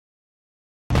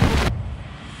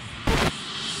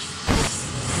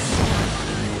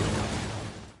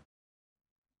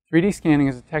3D scanning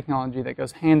is a technology that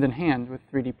goes hand in hand with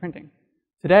 3D printing.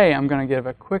 Today, I'm going to give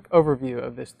a quick overview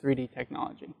of this 3D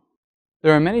technology.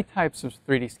 There are many types of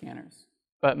 3D scanners,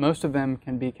 but most of them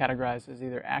can be categorized as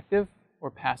either active or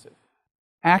passive.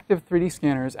 Active 3D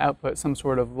scanners output some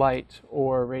sort of light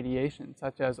or radiation,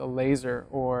 such as a laser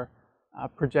or a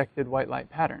projected white light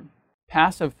pattern.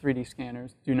 Passive 3D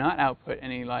scanners do not output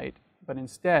any light, but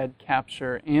instead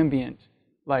capture ambient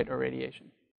light or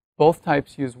radiation. Both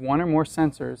types use one or more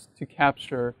sensors to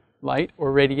capture light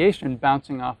or radiation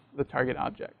bouncing off the target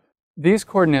object. These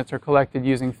coordinates are collected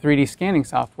using 3D scanning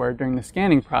software during the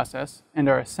scanning process and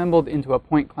are assembled into a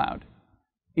point cloud.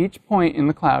 Each point in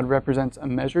the cloud represents a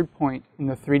measured point in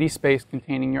the 3D space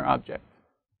containing your object.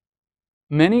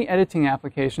 Many editing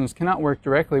applications cannot work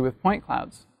directly with point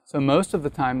clouds, so most of the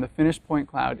time the finished point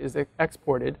cloud is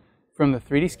exported from the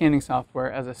 3D scanning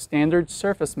software as a standard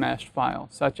surface mesh file,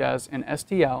 such as an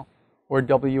STL or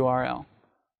WRL.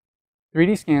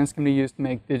 3D scans can be used to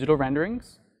make digital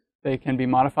renderings. They can be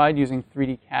modified using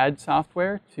 3D CAD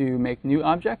software to make new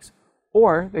objects,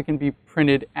 or they can be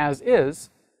printed as is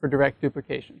for direct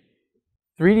duplication.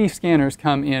 3D scanners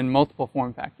come in multiple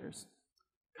form factors.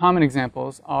 Common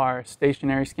examples are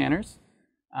stationary scanners,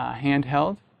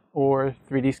 handheld, or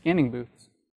 3D scanning booths.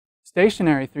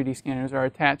 Stationary 3D scanners are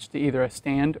attached to either a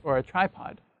stand or a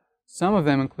tripod. Some of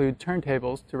them include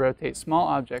turntables to rotate small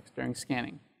objects during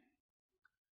scanning.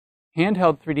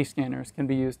 Handheld 3D scanners can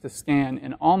be used to scan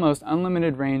an almost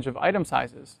unlimited range of item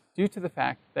sizes due to the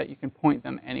fact that you can point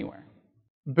them anywhere.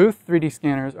 Booth 3D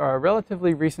scanners are a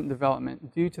relatively recent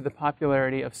development due to the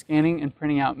popularity of scanning and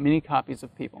printing out mini copies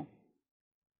of people.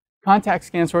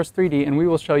 Contact ScanSource 3D and we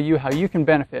will show you how you can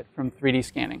benefit from 3D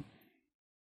scanning.